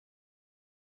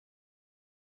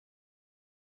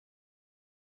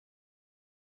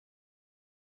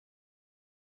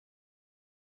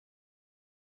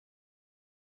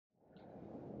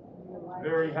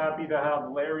Very happy to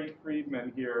have Larry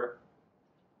Friedman here.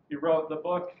 He wrote the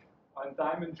book on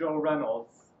Diamond Jo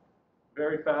Reynolds.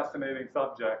 Very fascinating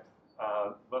subject,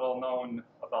 little known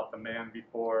about the man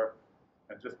before,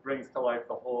 and just brings to life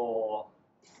the whole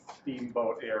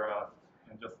steamboat era,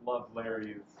 and just love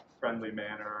Larry's friendly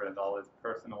manner and all his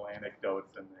personal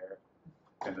anecdotes in there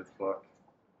in this book.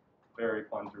 Very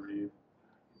fun to read.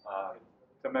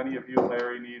 To many of you,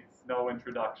 Larry needs no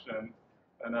introduction,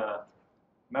 and a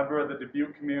member of the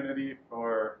Dubuque community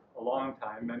for a long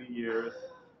time, many years.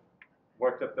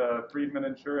 Worked at the Friedman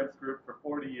Insurance Group for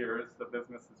 40 years, the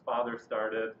business his father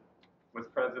started. Was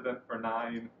president for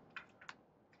 9.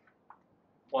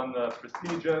 Won the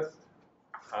prestigious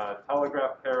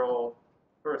Telegraph Herald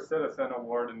First Citizen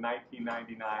Award in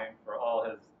 1999 for all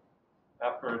his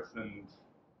efforts and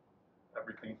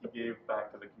everything he gave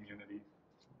back to the community.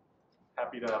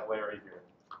 Happy to have Larry here.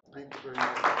 Thank you very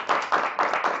much.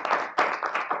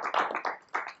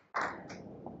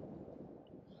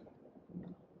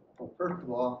 Well, first of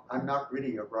all, I'm not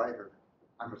really a writer.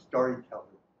 I'm a storyteller.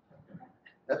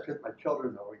 That's what my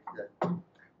children always said.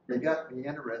 They got me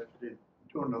interested in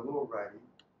doing a little writing.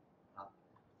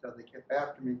 So they kept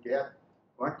asking me, Dad,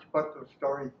 why don't you put those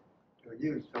stories to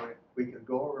use so we can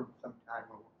go over them sometime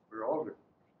when we're older?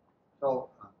 So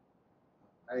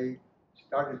I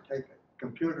started taking a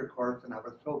computer course, and I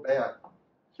was so bad.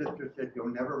 Sister said, you'll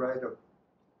never write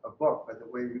a book by the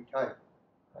way you type.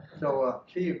 So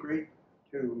she agreed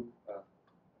to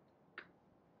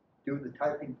do the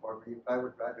typing for me if I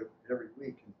would write it every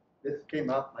week. And this came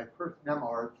out, my first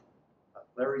memoirs,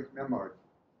 Larry's memoirs.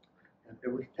 And it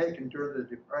was taken during the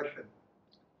Depression.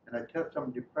 And I took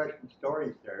some Depression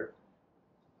stories there.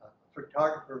 A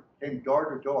photographer came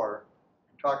door to door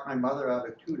and talked my mother out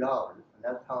of $2, and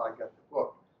that's how I got the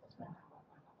book.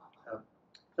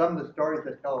 Some of the stories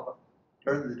I tell about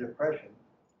during the Depression,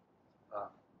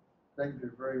 things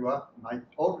are very rough. My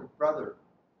older brother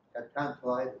had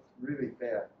tonsillitis, really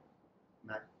bad.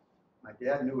 My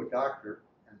dad knew a doctor,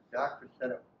 and the doctor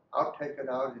said, I'll take it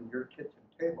out in your kitchen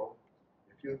table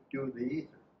if you do the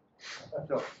ether.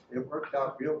 So it worked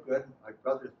out real good. My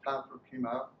brother's tonsil came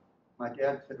out. My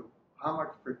dad said, how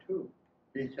much for 2?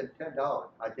 He said, $10.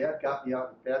 My dad got me out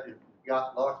of bed and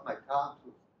lost my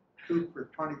tonsils. 2 for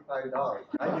 $25.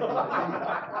 I didn't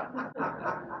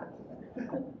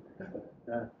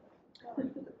even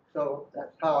So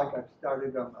that's how I got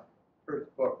started on my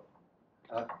first book.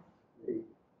 The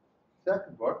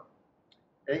second book,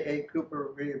 A.A. Cooper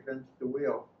Reinvents the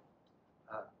Wheel.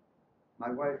 My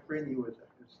wife, Renee, was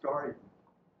a historian,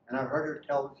 and I heard her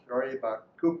tell the story about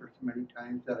Cooper so many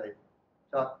times that I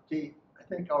thought, gee, I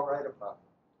think I'll write about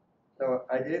it. So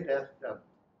I did ask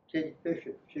Katie Fisher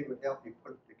if she would help me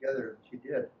put it together, and she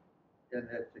did. And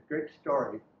it's a great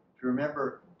story. To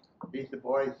remember, he's a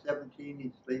boy, 17,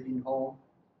 he's leaving home,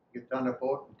 gets on a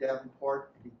boat in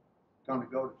Davenport, and he's going to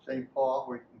go to St. Paul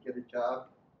where he can get a job.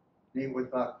 And he was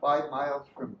about 5 miles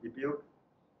from Dubuque.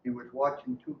 He was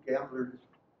watching 2 gamblers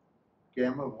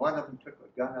gamble. One of them took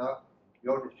a gun out to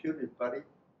go to shoot his buddy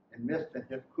and missed and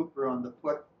hit Cooper on the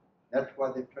foot. That's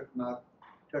why they took him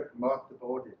off the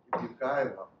boat at Dubuque,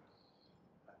 Iowa.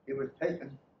 He was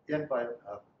taken in by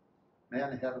a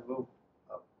man who had a little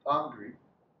foundry,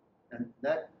 and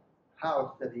that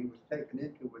house that he was taken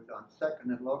into was on 2nd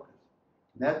and Locust.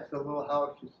 And that's the little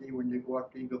house you see when you go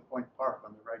up to Eagle Point Park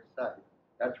on the right side.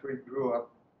 That's where he grew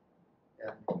up.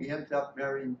 And he ends up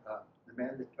marrying the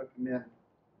man that took him in,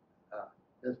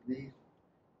 his niece.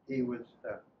 He was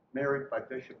married by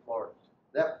Bishop Flores.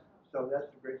 So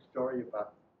that's a great story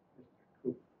about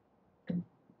Mr. Cooper.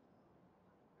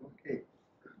 Okay.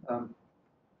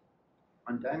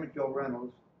 On Diamond Jo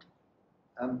Reynolds,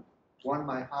 one of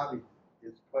my hobbies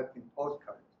is collecting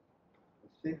postcards.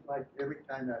 It seems like every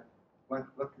time I went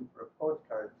looking for a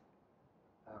postcard,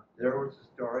 there was a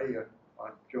story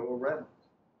on Jo Reynolds.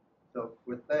 So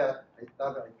with that, I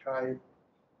thought I'd try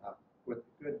with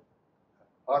a good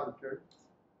auditor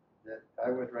that I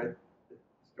would write the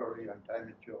story on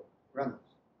Diamond Jo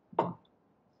Reynolds. Are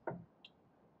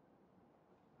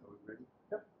we ready?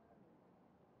 Yep.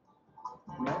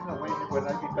 No, wait, would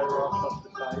I be better off the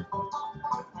side?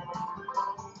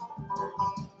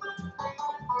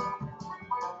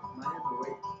 Am I in the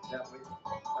way that way?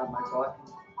 Am I blocking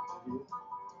the view?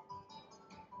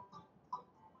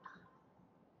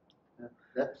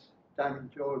 That's Diamond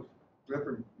Jo's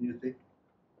river music.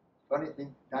 Funny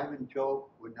thing, Diamond Jo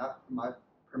would not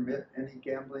permit any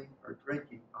gambling or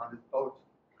drinking on his boats.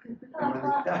 And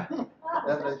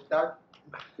when they start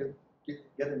to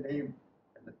get a name,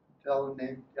 and the fellow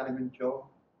named Diamond Jo,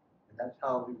 and that's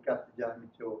how we got the Diamond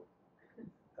Jo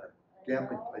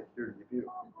gambling place here in Dubuque.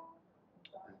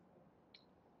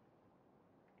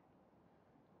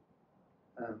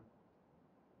 Um,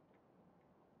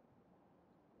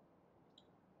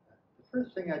 the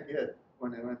first thing I did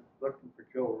when I went looking for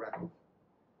Jo Reynolds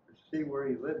was see where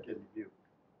he lived in Dubuque.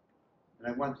 And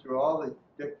I went through all the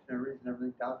dictionaries and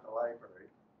everything down at the library,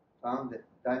 found that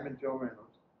Diamond Jo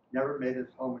Reynolds never made his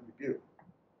home in Dubuque.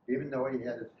 Even though he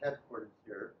had his headquarters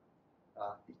here,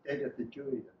 he stayed at the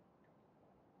Julian.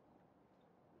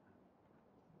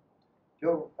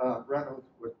 Jo Reynolds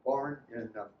was born in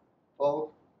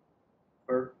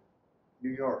Fallsburg,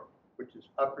 New York, which is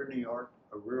upper New York,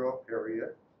 a rural area.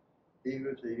 He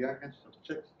was the youngest of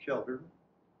 6 children,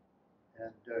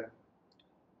 and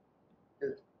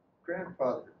his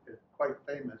grandfather is quite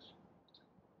famous.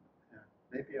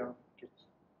 Maybe I'll get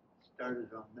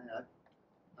started on that.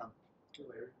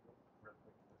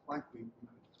 Like we,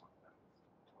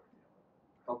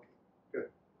 okay, good.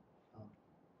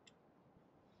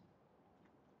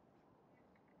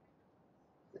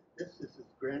 This is his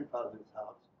grandfather's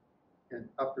house in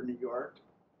upper New York,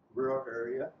 rural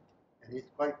area, and he's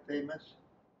quite famous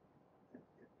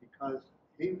because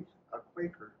he was a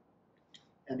Quaker,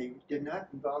 and he did not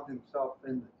involve himself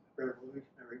in the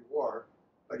Revolutionary War,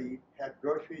 but he had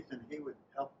groceries and he would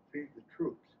help feed the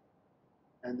troops.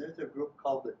 And there's a group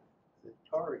called the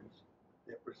Tories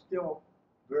that were still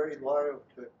very loyal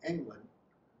to England,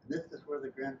 and this is where the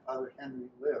grandfather Henry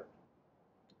lived.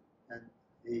 And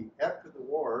after the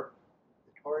war,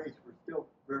 the Tories were still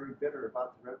very bitter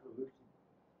about the revolution,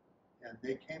 and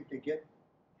they came to get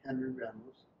Henry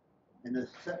Reynolds, and his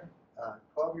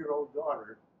 12-year-old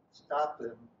daughter stopped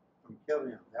them from killing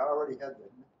him. They already had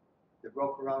the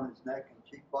rope around his neck, and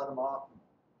she fought him off,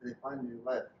 and they finally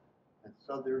left. And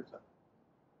so there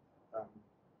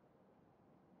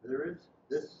is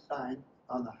this sign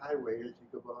on the highway as you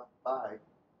go by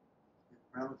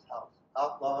Reynolds' house.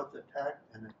 Outlaws attacked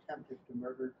and attempted to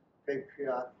murder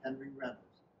patriot Henry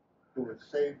Reynolds, who was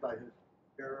saved by his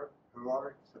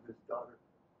heroics of his daughter,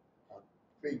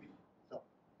 Phoebe. So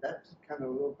that's kind of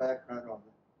a little background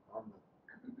on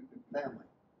the family.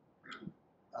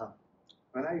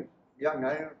 When I was young,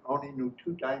 I only knew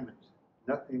 2 Diamonds,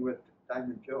 nothing with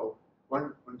Diamond Jo.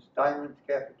 One was Diamond's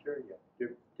Cafeteria.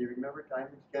 Do you remember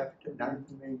Diamond's Cafeteria?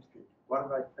 19 Main Street, one of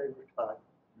my favorite spots.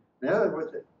 The other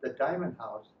was the Diamond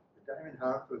House. The Diamond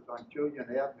House was on Julian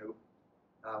Avenue,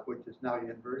 which is now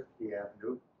University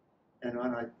Avenue. And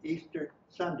on an Easter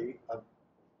Sunday,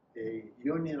 a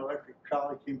Union Electric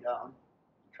trolley came down,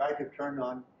 tried to turn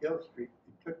on Hill Street,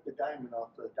 and took the Diamond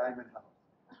off to the Diamond House.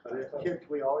 But as kids,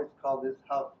 we always called this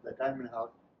house the Diamond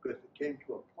House because it came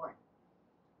to a point.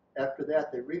 After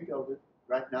that, they rebuilt it.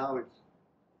 Right now, it's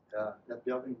that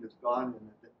building is gone, and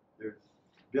there's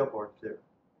billboards there.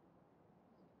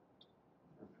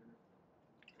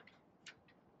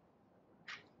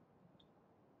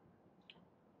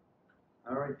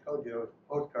 I already told you I was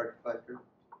a postcard collector,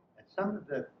 and some of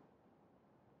the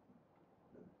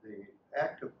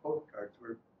active postcards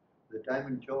were the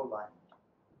Diamond Jo lines,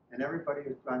 and everybody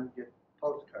was trying to get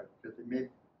postcards because they made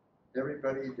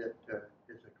everybody that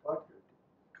is a collector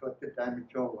collected Diamond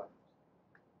Jo lines.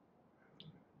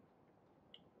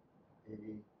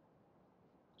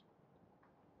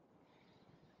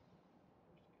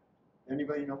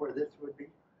 Anybody know where this would be?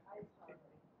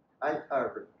 Ice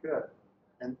Harbor, good.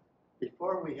 And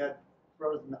before we had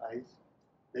frozen ice,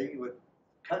 they would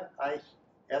cut ice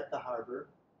at the harbor,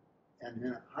 and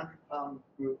in 100-pound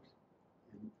groups,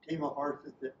 and team of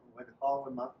horses that would haul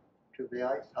them up to the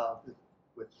ice houses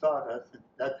with sawdust, and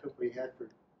that's what we had for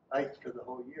ice for the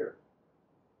whole year.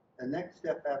 The next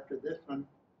step after this one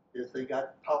is they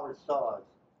got power saws,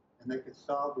 and they could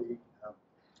saw the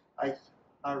ice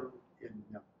harbor in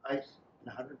ice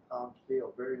in 100-pound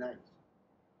steel, very nice.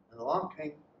 And along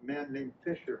came a man named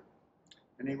Fisher,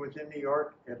 and he was in New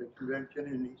York at a convention,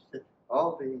 and he said,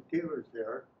 all the dealers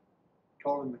there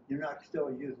told him, you're not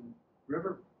still using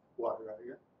river water, are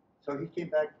you? So he came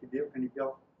back to Dubuque and he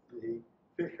built the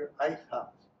Fisher Ice House.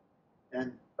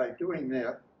 And by doing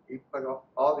that, he put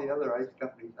all the other ice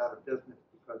companies out of business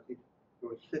because it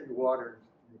was city water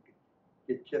and you could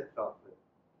get chips off it.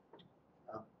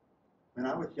 When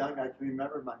I was young, I can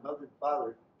remember my mother and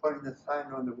father putting the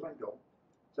sign on the window.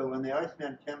 So when the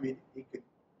iceman came, he could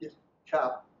just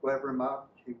chop whatever amount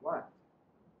he wanted.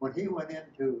 When he went in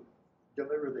to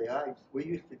deliver the ice, we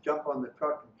used to jump on the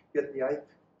truck and get the ice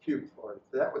cubes for it.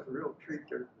 So that was a real treat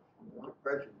there,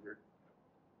 depression here.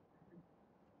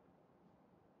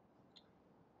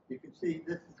 You can see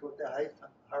this is what the ice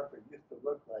harbor used to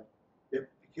look like. It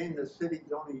became the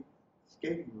city's only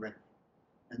skating rink.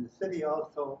 And the city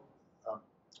also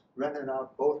rented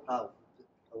out boat houses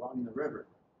along the river.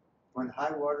 When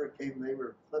high water came, they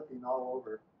were flipping all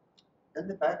over. In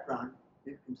the background,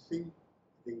 you can see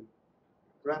the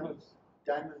Reynolds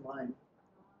Diamond Line.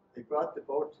 They brought the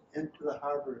boats into the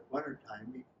harbor at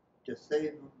wintertime to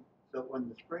save them, so when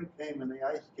the spring came and the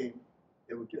ice came,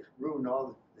 it would just ruin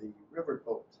all the river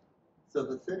boats. So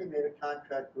the city made a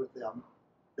contract with them.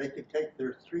 They could take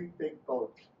their 3 big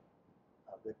boats,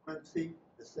 the Quincy,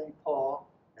 the St. Paul,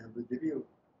 and the Dubuque,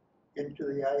 into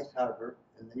the ice harbor,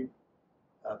 and they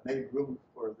made room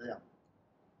for them.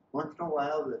 Once in a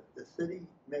while, the city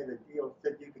made a deal,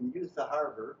 said you can use the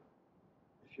harbor,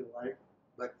 if you like,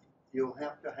 but you'll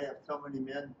have to have so many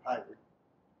men hired.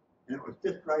 And it was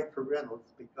just right for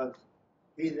Reynolds because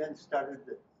he then started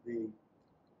the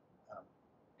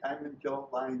Diamond Jo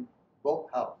Line boat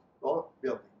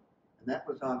building, and that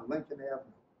was on Lincoln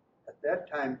Avenue. At that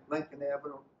time, Lincoln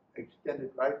Avenue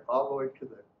extended right all the way to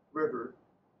the river,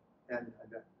 and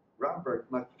Romberg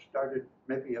must have started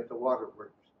maybe at the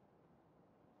waterworks.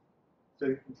 So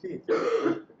you can see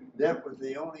that was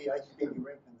the only ice skating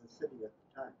rink in the city at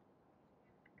the time.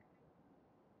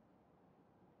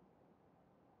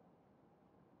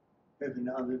 Here's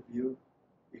another view.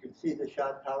 You can see the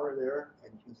shot tower there,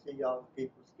 and you can see all the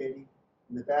people skating.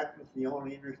 In the back was the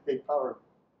only interstate power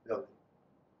building.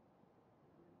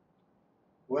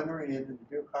 Wintering in the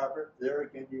Dubuque Harbor, there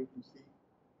again you can see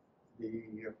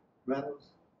the Reynolds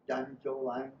Diamond Jo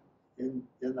Line in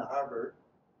the harbor,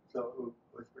 so it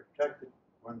was protected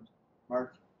when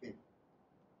March came.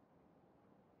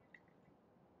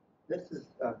 This is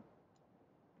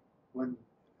when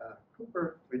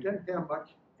Cooper, we didn't have much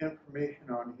information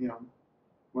on him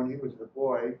when he was a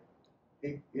boy.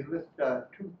 He listed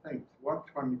 2 things. Once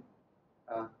when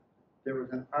there was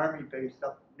an army base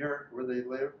up near where they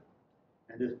lived,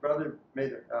 and his brother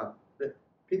made it, that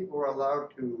people were allowed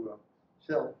to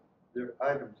sell their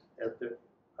items at the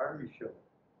army show.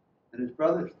 And his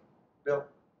brothers built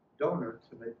donuts,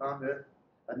 and they found that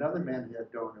another man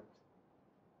had donuts.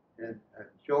 And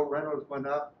Jo Reynolds went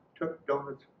up, took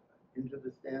donuts into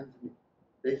the stands, and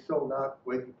they sold out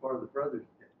way before the brothers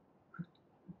did.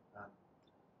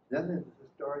 Then there's the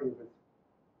story of his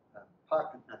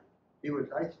pocket knife. He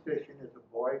was ice fishing as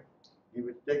a boy. He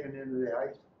was digging into the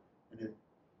ice, and his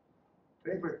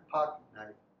favorite pocket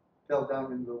knife fell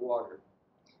down into the water.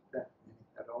 And he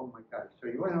said, "Oh my gosh!"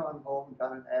 So he went on home,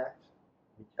 got an axe,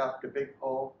 he chopped a big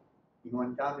hole. He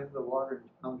went down into the water and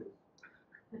found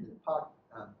his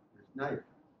knife.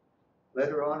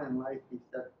 Later on in life, he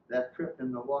said, "That trip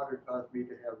in the water caused me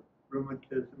to have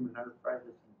rheumatism and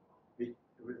arthritis. And it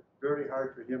was very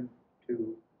hard for him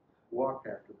to walk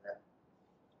after that."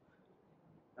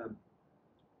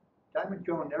 Diamond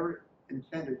Jo never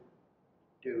intended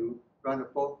to run a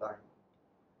boat line.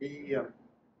 He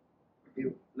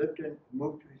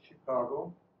moved to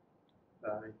Chicago.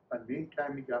 In the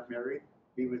meantime, he got married.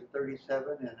 He was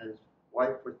 37 and his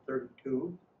wife was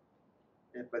 32.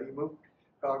 But he moved to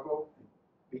Chicago and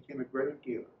became a grain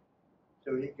dealer.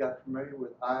 So he got familiar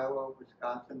with Iowa,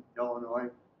 Wisconsin, Illinois.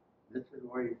 This is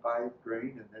where he buys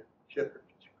grain and then shipped it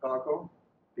to Chicago.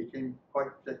 Became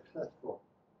quite successful.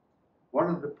 One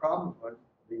of the problems was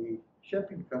the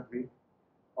shipping company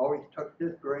always took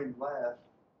his grain last,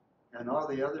 and all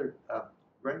the other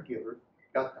grain dealers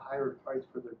got the higher price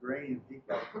for the grain, and he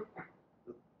got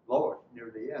the lowest near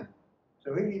the end.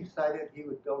 So he decided he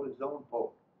would build his own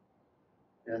boat.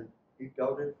 And he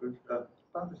built it. It was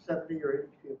about a 70 or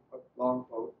 80 foot long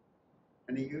boat.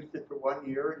 And he used it for 1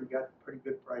 year, and he got pretty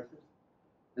good prices.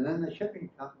 And then the shipping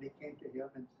company came to him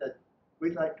and said,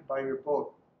 "We'd like to buy your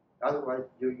boat. Otherwise,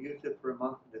 you'll use it for a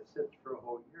month and it sits for a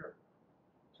whole year."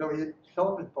 So he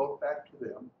sold his boat back to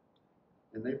them,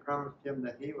 and they promised him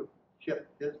that he would ship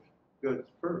his goods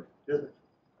first, his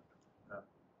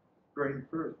grain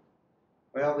first.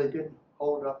 Well, they didn't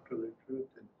hold up to the truth,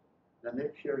 and the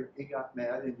next year he got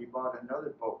mad and he bought another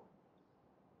boat.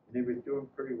 And he was doing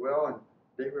pretty well, and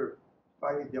they were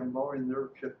fighting him, lowering their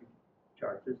shipping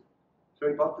charges. So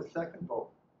he bought the second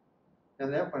boat,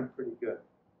 and that went pretty good.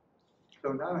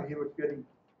 So now he was getting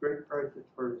great prices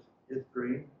for his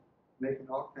grain, making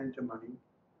all kinds of money.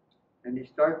 And he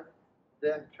started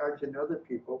then charging other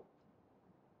people.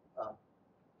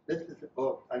 This is the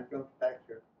boat, I go back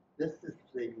here. This is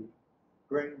the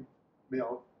grain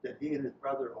mill that he and his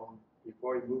brother owned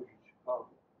before he moved to Chicago.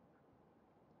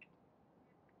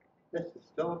 This is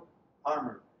still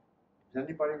armored. Does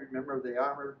anybody remember the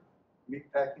armored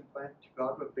meatpacking plant in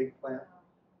Chicago, a big plant?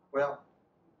 Well,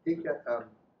 he got,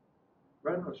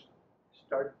 Reynolds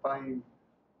started buying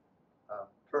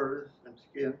furs and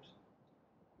skins,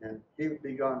 and he would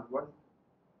be gone one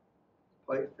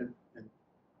place and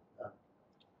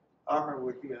armor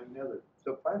would be another.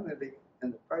 So finally,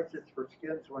 and the prices for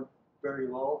skins went very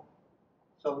low.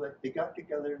 So they got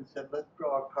together and said, let's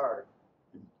draw a card.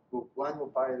 And one will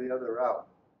buy the other out.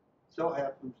 So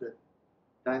happens that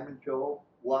Diamond Joe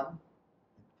won, and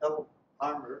Philip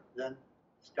Armour then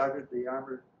started the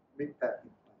Armour meatpacking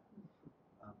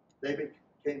plant. They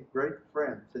became great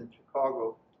friends in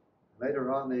Chicago.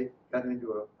 Later on, they got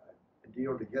into a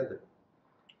deal together.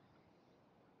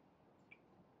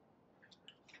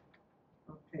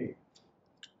 Okay,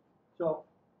 so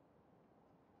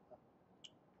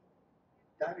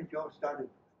Diamond Joe started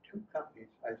two companies,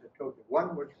 as I told you.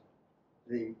 One was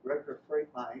the regular freight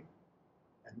line,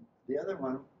 and the other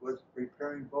one was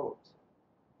repairing boats.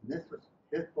 And this was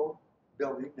his boat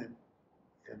building and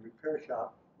repair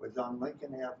shop was on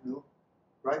Lincoln Avenue,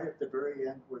 right at the very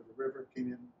end where the river came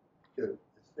in to the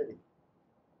city.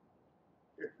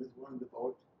 This is one of the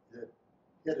boats that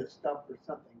hit a stump or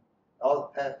something.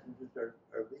 All the passengers are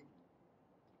leaving.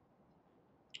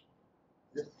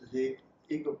 This is the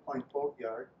Eagle Point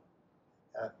Boatyard.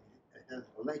 It has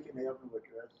a Lincoln Avenue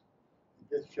address. And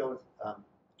this shows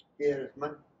he had as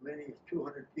many as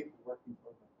 200 people working for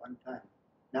him at one time.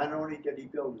 Not only did he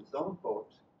build his own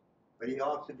boats, but he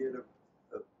also did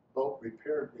a boat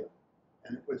repair deal.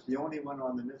 And it was the only one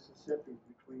on the Mississippi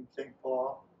between St.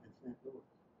 Paul and St. Louis.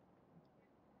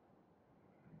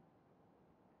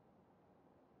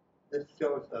 This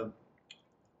shows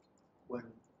when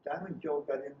Diamond Joe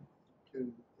got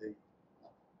into the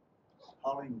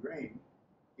hauling grain,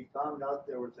 he found out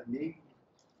there was a need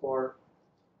for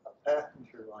a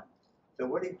passenger line. So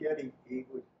what he did, he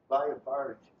would buy a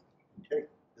barge and take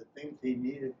the things he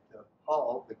needed to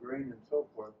haul, the grain and so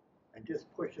forth, and just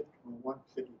push it from one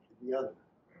city to the other.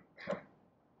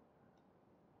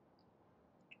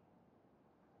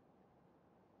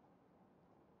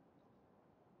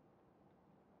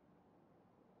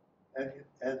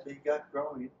 As he got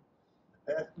growing,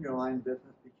 the passenger line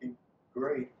business became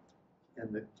great,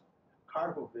 and the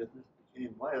cargo business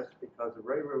became less because the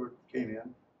railroad came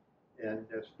in and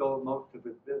stole most of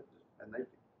his business, and they could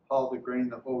haul the grain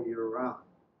the whole year round.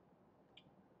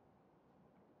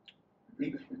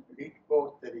 Each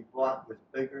boat that he bought was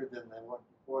bigger than the one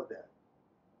before that.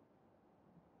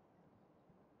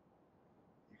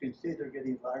 You can see they're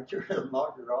getting larger and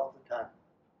larger all the time.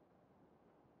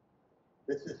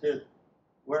 This is his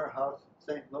warehouse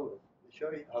in St. Louis to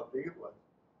show you how big it was.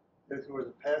 This is where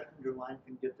the passenger line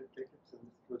can get their tickets, and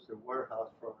this was the warehouse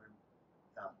for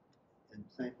him in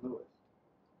St. Louis.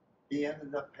 He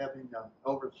ended up having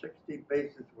over 60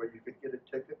 bases where you could get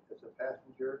a ticket as a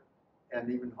passenger and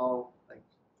even haul things.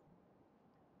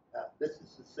 This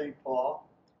is the St. Paul.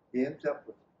 He ends up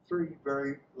with 3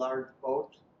 very large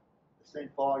boats. The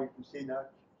St. Paul, you can see now,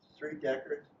 3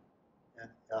 deckers, and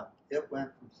it went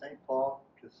from St. Paul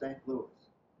to St. Louis.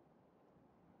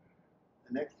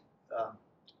 The next,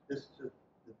 this is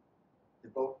the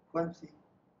boat Quincy.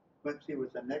 Quincy was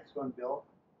the next one built,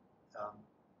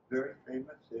 very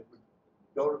famous. It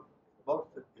would go to, most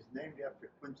of it is named after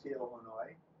Quincy,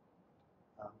 Illinois.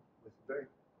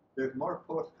 There's more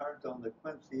postcards on the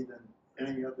Quincy than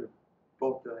any other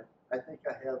boat. I think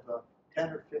I have 10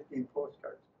 or 15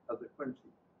 postcards of the Quincy.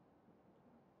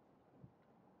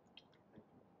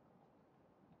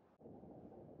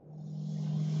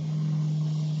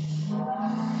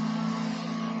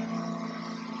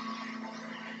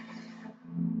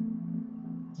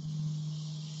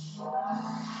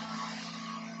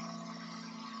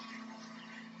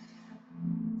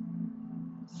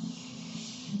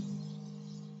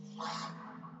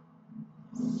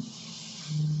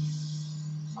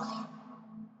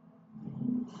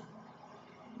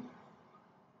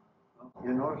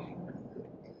 You notice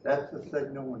that's the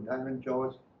signal when Diamond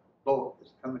Joe's boat is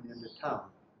coming into town.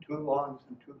 2 longs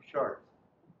and 2 shorts.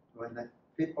 When the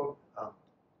people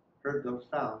heard those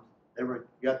sounds, they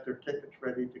got their tickets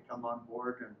ready to come on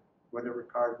board and whatever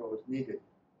cargo was needed.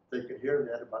 They could hear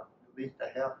that about at least a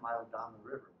half mile down the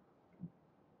river.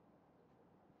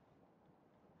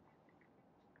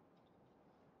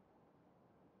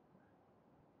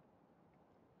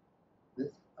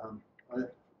 This,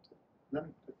 let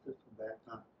me put this one back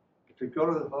on. If you go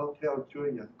to the Hotel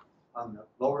Julian on the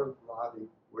lower lobby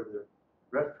where the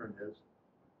restaurant is,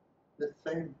 this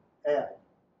same ad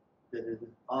that is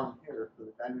on here for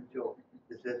the Diamond Joe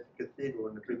is at the cathedral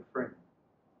in the big frame.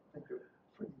 I think it was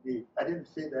pretty neat. I didn't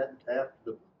see that until after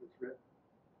the book was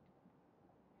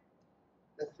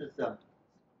written.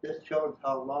 This shows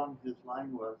how long his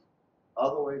line was,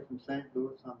 all the way from St.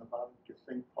 Louis on the bottom to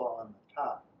St. Paul on the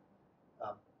top.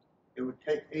 It would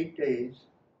take 8 days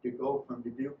to go from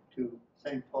Dubuque to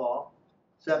St. Paul,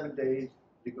 7 days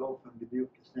to go from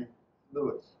Dubuque to St.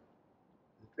 Louis.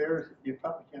 The fares, you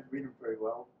probably can't read them very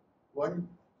well. One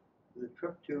The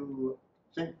trip to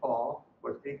St. Paul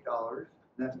was $8,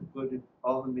 and that included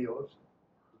all the meals.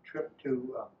 The trip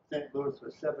to St. Louis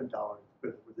was $7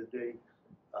 because it was a day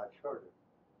shorter.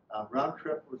 Round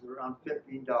trip was around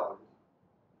 $15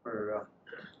 for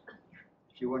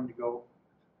if you wanted to go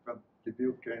from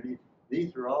Dubuque to any.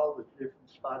 These are all the different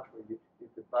spots where you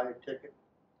could buy a ticket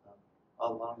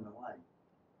all along the line.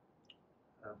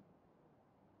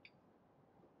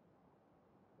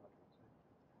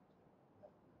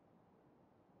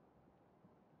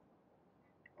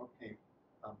 Okay.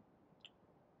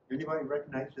 Anybody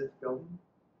recognize this building?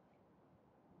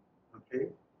 Okay.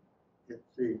 It's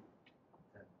the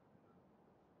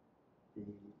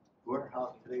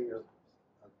warehouse today of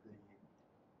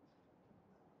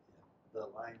the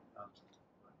line.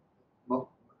 What's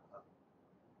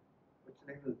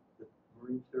the name of the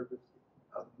Marine Service?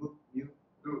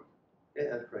 Yeah,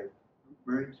 that's right.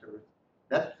 Marine Service.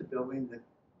 That's the building that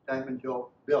Diamond Jo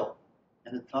built,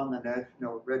 and it's on the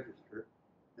National Register.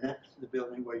 And that's the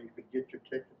building where you could get your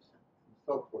tickets and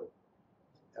so forth.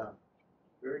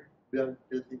 Very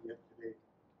busy yet today.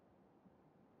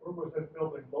 Where was that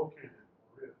building located?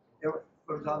 It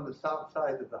was on the south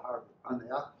side of the harbor, on the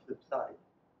opposite side,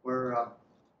 where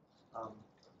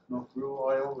Brew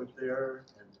Oil was there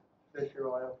and Fisher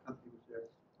Oil Company was there.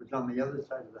 It was on the other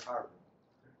side of the harbor.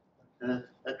 And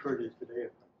that's where it is today.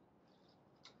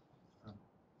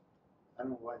 I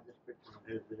don't know why this picture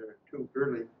is there too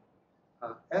early.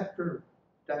 After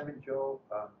Diamond Jo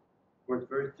was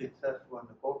very successful in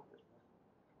the boat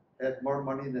business, had more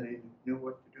money than he knew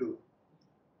what to do,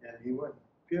 and he wasn't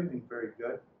feeling very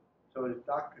good. So his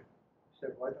doctor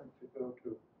said, "Why don't you go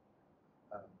to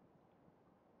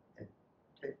and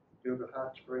go to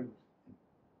Hot Springs and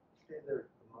stay there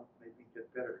a month, maybe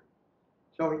get better."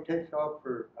 So he takes off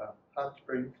for Hot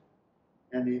Springs,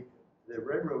 and the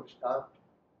railroad stopped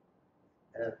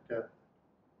at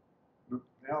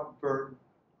Melbourne,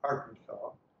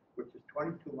 Arkansas, which is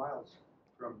 22 miles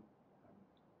from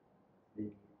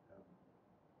the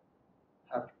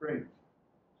Hot Springs.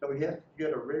 So he has to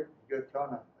get a rig, he gets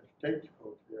on a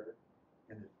stagecoach there,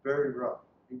 and it's very rough.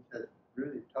 He says,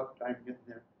 really tough time getting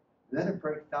there. And then it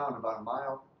breaks down about a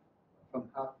mile from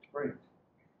Hot Springs.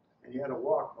 And he had to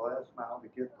walk the last mile to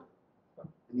get there.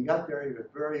 And he got there, he was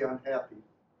very unhappy.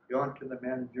 He went to the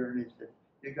manager and he said,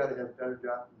 "You got to have a better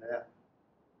job than that."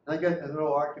 And I got in a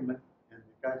little argument, and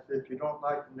the guy said, "If you don't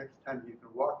like it, next time you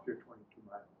can walk your 22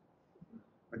 miles.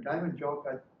 But Diamond Jo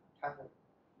got kind of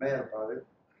mad about it,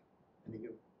 and he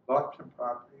bought some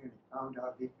property, and he found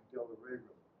out he could build a railroad.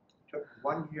 It took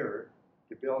 1 year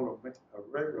to build a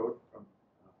railroad from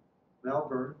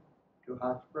Melbourne to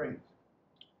Hot Springs.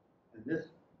 And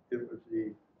it was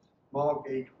the small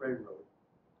gauge railroad,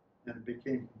 and it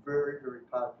became very, very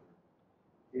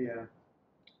popular.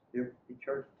 He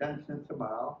charged 10 cents a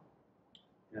mile,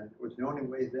 and it was the only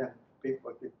way then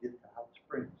people could get to Hot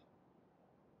Springs.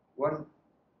 1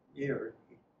 year,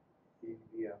 he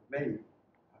made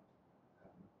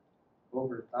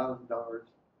over $1,000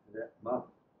 that month,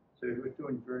 so he was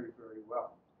doing very, very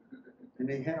well. And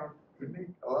he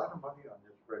made a lot of money on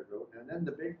this railroad. And then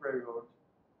the big railroads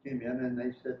came in, and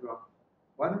they said, "Well,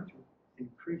 why don't you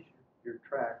increase your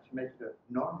tracks, make it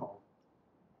a normal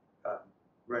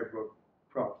railroad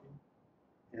crossing,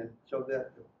 and so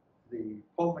that the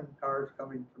Pullman cars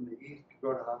coming from the east to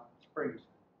go to Hot Springs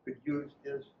could use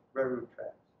his railroad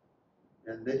tracks.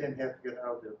 And they didn't have to get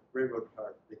out of the railroad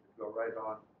cars. They could go right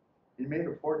on." He made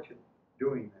a fortune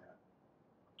doing that.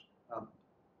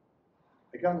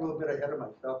 I got a little bit ahead of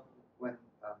myself when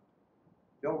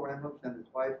Jo Reynolds and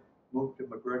his wife moved to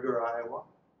McGregor, Iowa.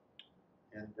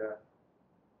 And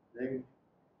they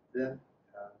then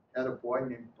had a boy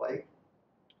named Blake.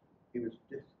 He was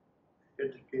just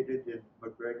educated in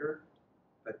McGregor,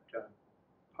 but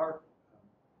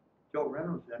Jo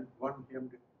Reynolds then wanted him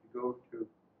to go to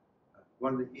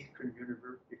one of the Eastern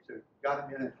universities, so got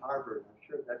him in at Harvard. I'm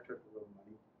sure that took a little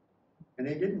money. And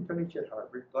he didn't finish at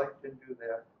Harvard. Blake didn't do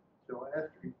that. So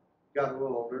after he got a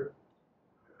little older,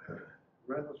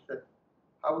 Reynolds said,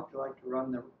 "How would you like to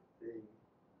run the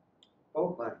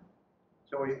boat line?"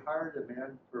 So he hired a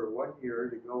man for 1 year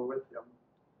to go with him.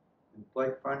 And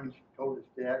Blake finally told his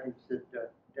dad, he said,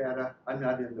 "Dad, I'm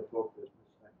not in the boat business.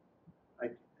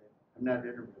 I'm not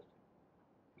interested."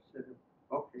 He said,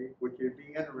 "Okay, would you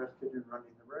be interested in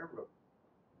running the railroad?"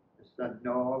 His son,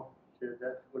 "No." He said,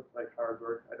 "That looks like hard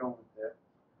work. I don't want that."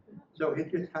 So he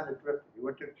just kind of drifted. He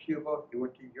went to Cuba, he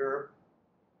went to Europe,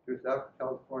 to South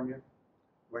California,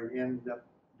 where he ended up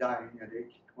dying at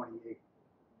age 28.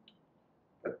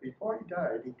 But before he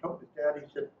died, he told his dad, he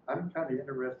said, "I'm kind of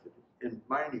interested in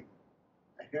mining.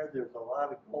 I hear there's a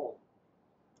lot of gold."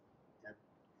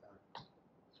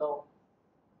 So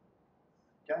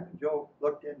Diamond Joe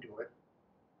looked into it,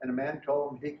 and a man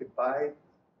told him he could buy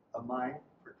a mine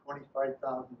for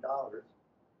 $25,000,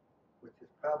 which is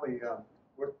probably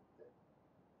worth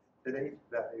today's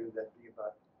value. That'd be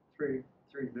about three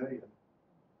million.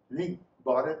 And he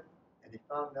bought it, and he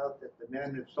found out that the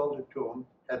man that sold it to him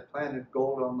had planted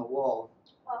gold on the walls,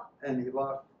 and he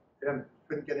lost him,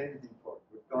 couldn't get anything for it.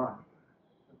 It was gone.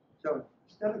 So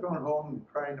instead of going home and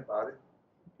crying about it,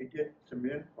 he did some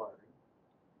inquiry,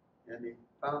 and he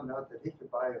found out that he could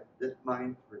buy this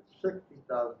mine for $60,000.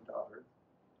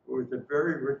 It was a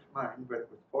very rich mine, but it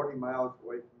was 40 miles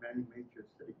away from any major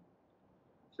city.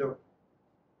 So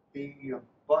he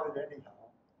bought it anyhow.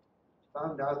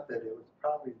 Found out that it was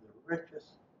probably the richest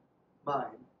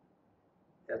mine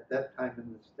at that time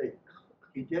in the state.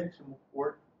 He did some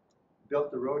work, built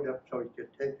the road up so he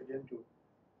could take it into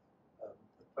the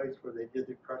place where they did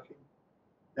the crushing.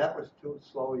 That was too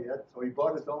slow yet, so he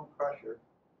bought his own crusher.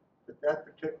 But that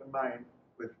particular mine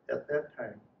was, at that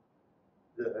time,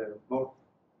 the most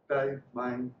valued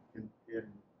mine in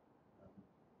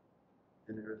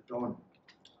Arizona.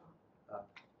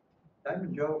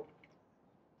 Diamond Joe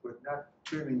was not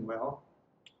feeling well,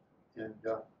 and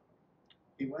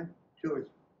he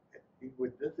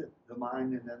would visit the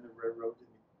mine and then the railroads, and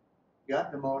he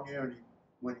got pneumonia, and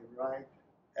when he arrived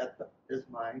at his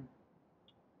mine,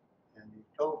 and he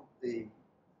told the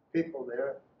people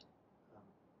there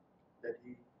that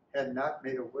he had not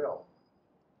made a will.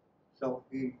 So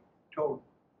he told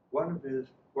one of his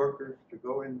workers to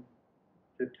go into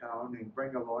town and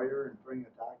bring a lawyer and bring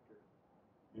a doctor.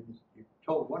 And he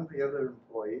told one of the other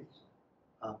employees,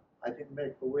 I didn't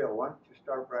make a will, why don't you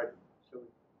start writing? So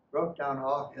he wrote down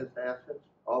all his assets,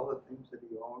 all the things that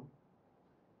he owned,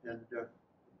 and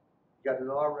got it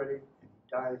all ready, and he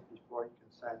dies before he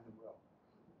can sign the will.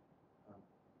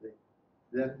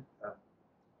 Then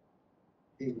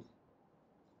he's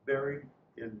buried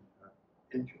in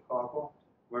Chicago,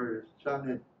 where his son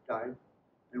had died,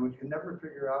 and we could never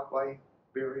figure out why he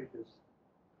buried his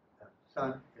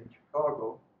son in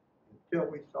Chicago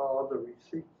until we saw all the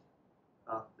receipts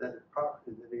that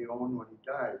property that he owned when he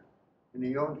died, and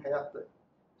he owned half the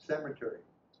cemetery,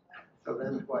 so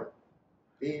that's why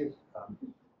he is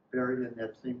buried in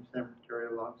that same cemetery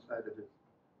alongside of his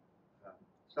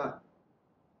son.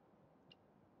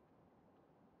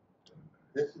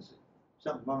 This is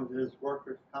one of his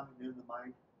workers coming in the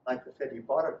mine. Like I said, he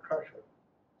bought a crusher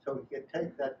so he could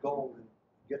take that gold and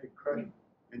get it crushed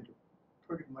into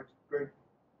pretty much a great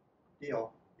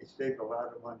deal. He saved a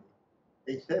lot of money.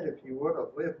 They said if he would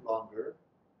have lived longer,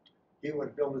 he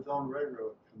would build his own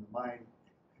railroad from the mine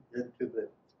into the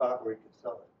spot where he could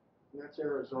sell it. And that's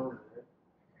Arizona, right?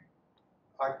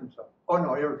 Arkansas. Oh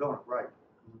no, Arizona, right.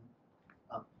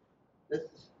 This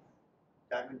is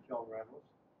Diamond Jo Reynolds.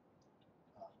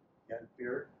 He had a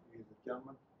beard. He's a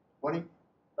gentleman.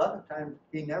 A lot of times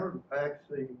he never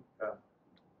actually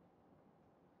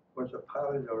was a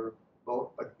pilot or a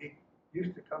boat, but he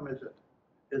used to come as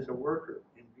a worker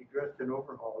and be dressed in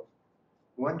overalls.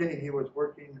 One day he was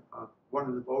working on one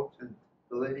of the boats, and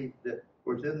the lady that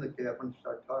was in the cabin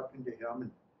started talking to him,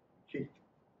 and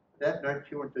that night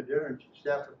she went to dinner and she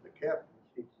sat with the captain.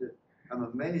 She said, I'm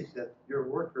amazed that your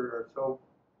workers are so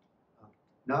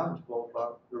knowledgeable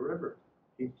about the river.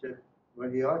 He said, well,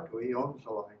 he ought to. He owns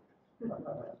the line.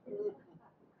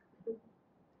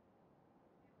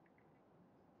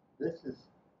 This is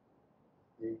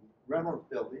the Reynolds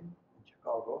Building in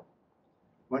Chicago.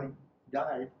 When he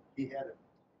died, he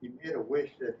made a wish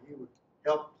that he would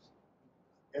help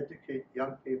educate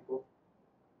young people,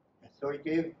 and so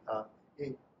he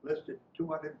listed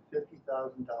 $250,000,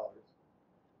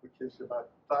 which is about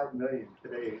 $5 million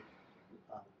today,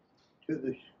 to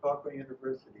the Chicago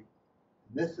University.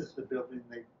 And this is the building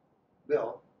they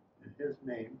built in his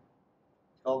name.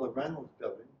 It's called the Reynolds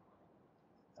Building.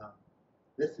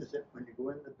 This is it. When you go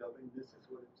in the building, this is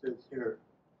what it says here.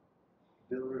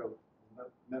 Builder of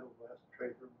Middle West,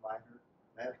 trader, miner,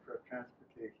 master of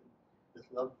transportation. His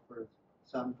love for his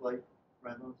son Blake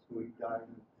Reynolds, who he died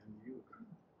in youth,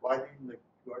 widening the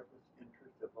gorgeous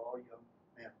interest of all young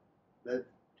men, led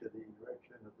to the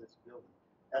erection of this building.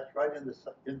 That's right in the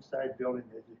inside building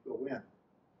as you go in.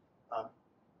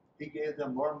 He gave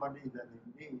them more money than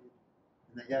they needed,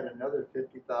 and they had another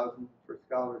 $50,000 for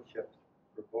scholarships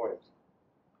for boys.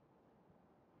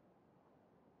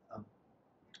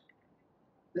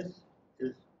 This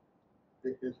is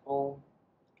his home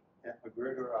at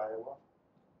McGregor, Iowa.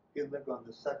 He lived on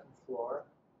the second floor,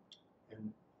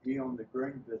 and he owned the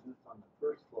grain business on the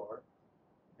first floor.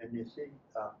 And you see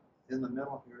in the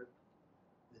middle here,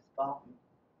 this fountain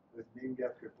was named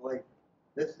after Blake.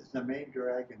 This is the main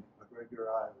drag in McGregor,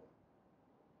 Iowa.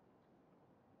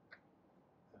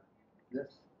 This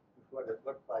is what it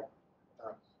looked like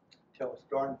until a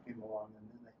storm came along, and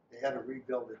then they had to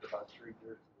rebuild it about 3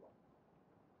 years ago.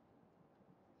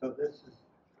 So this is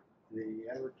the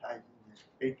advertising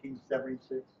in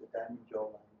 1876, the Diamond Jo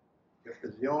line. It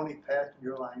was the only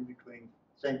passenger line between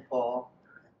St. Paul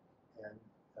and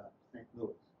St.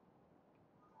 Louis.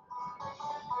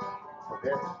 So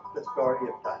that's the story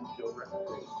of Diamond Jo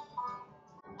Reynolds.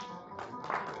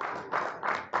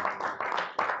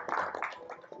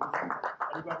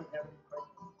 Anybody have any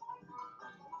questions?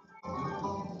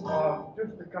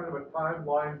 Just a kind of a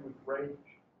timeline with range.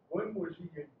 When was he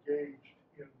engaged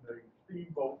in the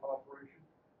steamboat operation?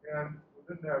 And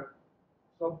within that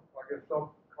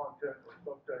sub-content or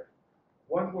subtext,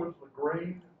 one was the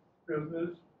grain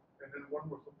business, and then one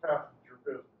was the passenger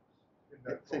business in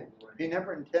that total range. He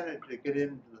never intended to get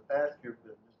into the passenger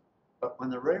business, but when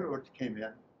the railroads came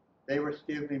in, they were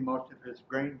stealing most of his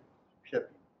grain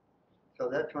shipping. So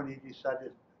that's when he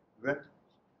decided,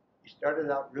 he started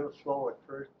out real slow at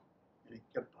first, and he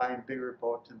kept buying bigger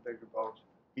boats and bigger boats.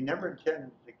 He never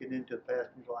intended to get into the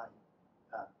passenger line,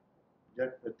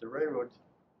 but the railroads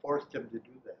forced him to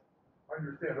do that. I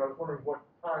understand. I was wondering what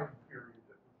time period it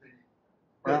would be.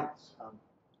 Well,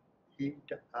 he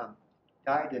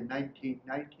died in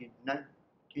 1880s,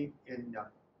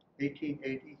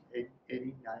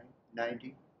 89,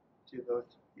 90, to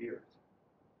those years.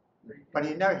 But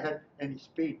he never had any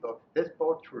speedboats. His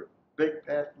boats were big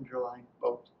passenger line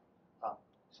boats.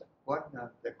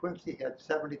 The Quincy had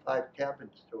 75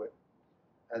 cabins to it.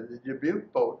 The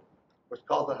Dubuque boat was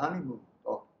called the honeymoon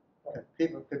boat.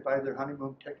 People could buy their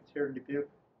honeymoon tickets here in Dubuque,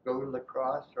 go to La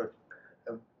Crosse or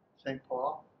St.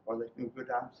 Paul, or they could go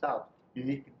down south. And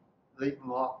he could leave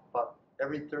them off about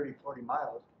every 30, 40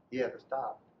 miles. He had to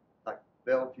stop, like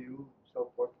Bellevue and so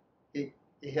forth. He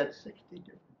had 60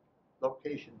 different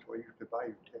locations where you could buy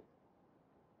your ticket.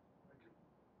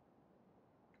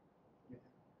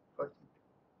 Question?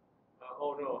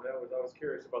 Oh no, I was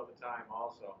curious about the time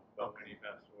also, about when he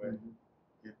passed away. Mm-hmm.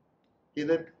 Yeah. He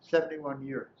lived 71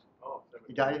 years. Oh,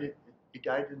 He died in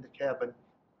the cabin,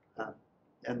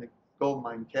 in the gold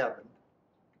mine cabin.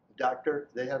 The doctor,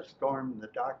 they had a storm, and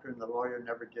the doctor and the lawyer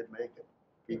never did make it.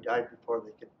 He died before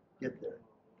they could get there.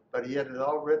 But he had it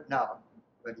all written out,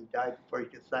 but he died before he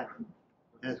could sign it.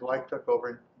 And his wife took over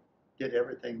and did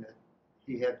everything that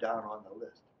he had down on the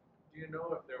list. Do you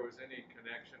know if there was any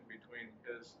connection between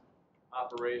his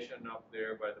operation up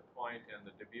there by the point and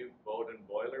the Dubuque Boat and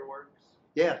Boiler Works?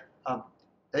 Yeah,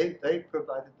 they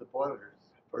provided the boilers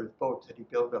for his boats that he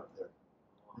built up there.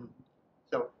 Mm-hmm.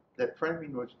 So the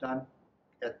framing was done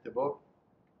at the boat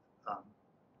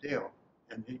deal,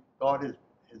 and he bought his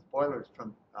boilers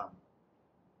from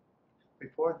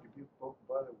before the Dubuque Boat and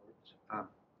Boiler Works.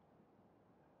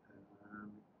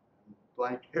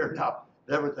 Blank here now.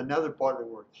 There was another boiler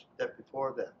works that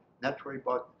before that. And that's where he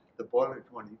bought the boilers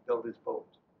when he built his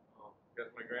boats. Oh,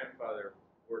 because my grandfather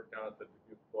worked down at the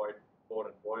Dubuque Boat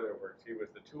and Boiler Works. He was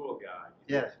the tool guy.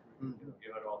 Yes. You know, he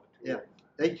had all the tools.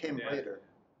 Yeah, they came later.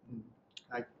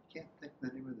 I can't think the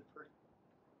name of the first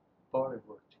boiler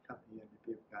works company in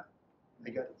Dubuque. I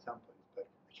got it someplace, but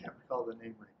I can't recall the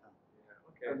name right now.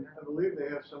 Yeah, okay. And I believe they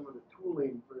have some of the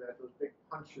tooling for that, those big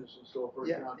punches and so forth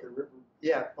Yeah. down at the river.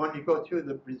 Yeah, when you go through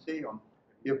the museum,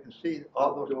 you can see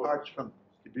all those parts from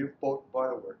Dubuque Boat and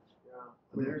Boiler Works. Yeah,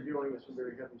 I mean, they're dealing with some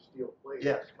very heavy steel plates.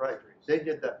 Yes, right. They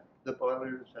did the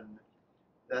boilers and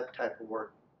that type of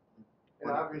work. And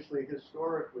obviously,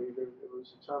 historically, there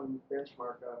was some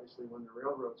benchmark, obviously, when the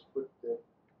railroads put the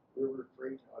river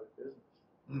freight out of business.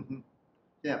 Mm-hmm.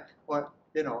 Yeah, well,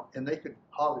 and they could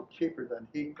haul it cheaper than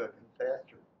he could and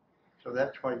faster. So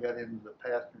that's why he got into the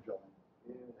passenger line.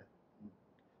 Yeah.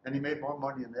 And he made more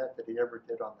money in that than he ever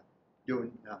did on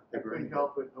doing the I couldn't green.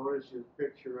 help but notice your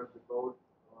picture of the boat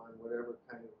on whatever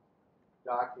kind of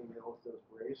docking with those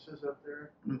braces up there.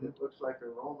 Mm-hmm. It looks like a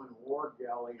Roman war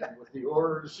galley with the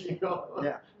oars,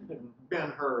 Yeah.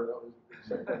 Ben-Hur, that was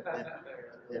a good saying.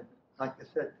 Yeah. Like I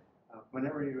said,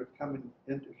 whenever you were coming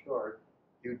into shore,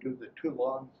 you do the 2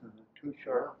 longs and the 2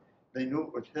 short. They knew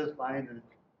it was his line, and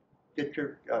get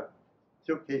your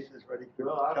suitcases ready for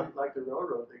Well, obviously, like the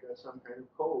railroad, they got some kind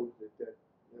of code that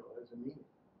has a meaning.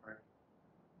 Right.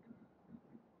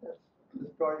 Yes. The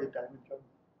story of Diamond Jo.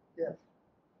 Yes.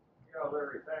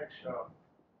 Larry, thanks.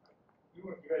 You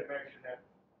had mentioned that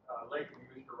lake you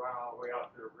used to run all the way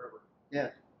out to the river.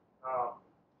 Yes.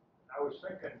 I was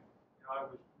thinking, I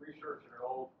was researching an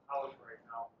old house right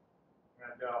now,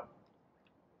 and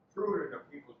Fruiden, the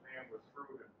people's name was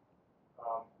Fruiden.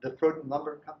 The Fruit and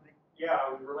Lumber Company. Yeah,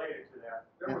 it was related to that.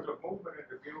 There was a movement in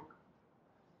Dubuque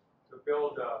to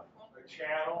build a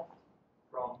channel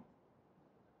from,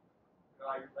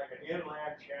 like an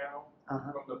inland channel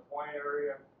from the Point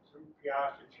area through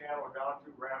Piasta Channel down to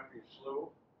Ramsey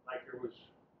Slough, like it was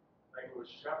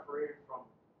separated from.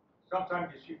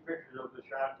 Sometimes you see pictures of the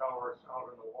shot towers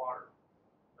out in the water,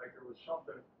 like there was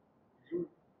something. You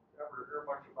ever hear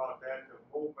much about that? The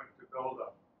movement to build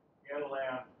a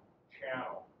inland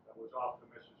channel that was off the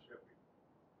Mississippi.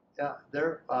 Yeah,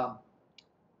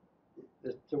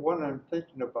 the one I'm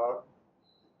thinking about,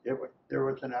 there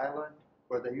was an island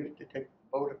where they used to take the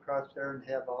boat across there and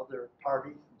have all their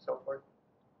parties and so forth.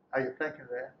 Are you thinking of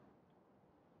that?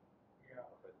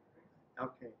 Yeah.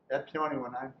 Okay, that's the only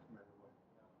one I'm familiar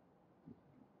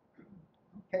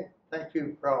with. Okay, thank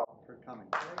you for all for coming.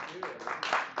 Thank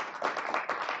you.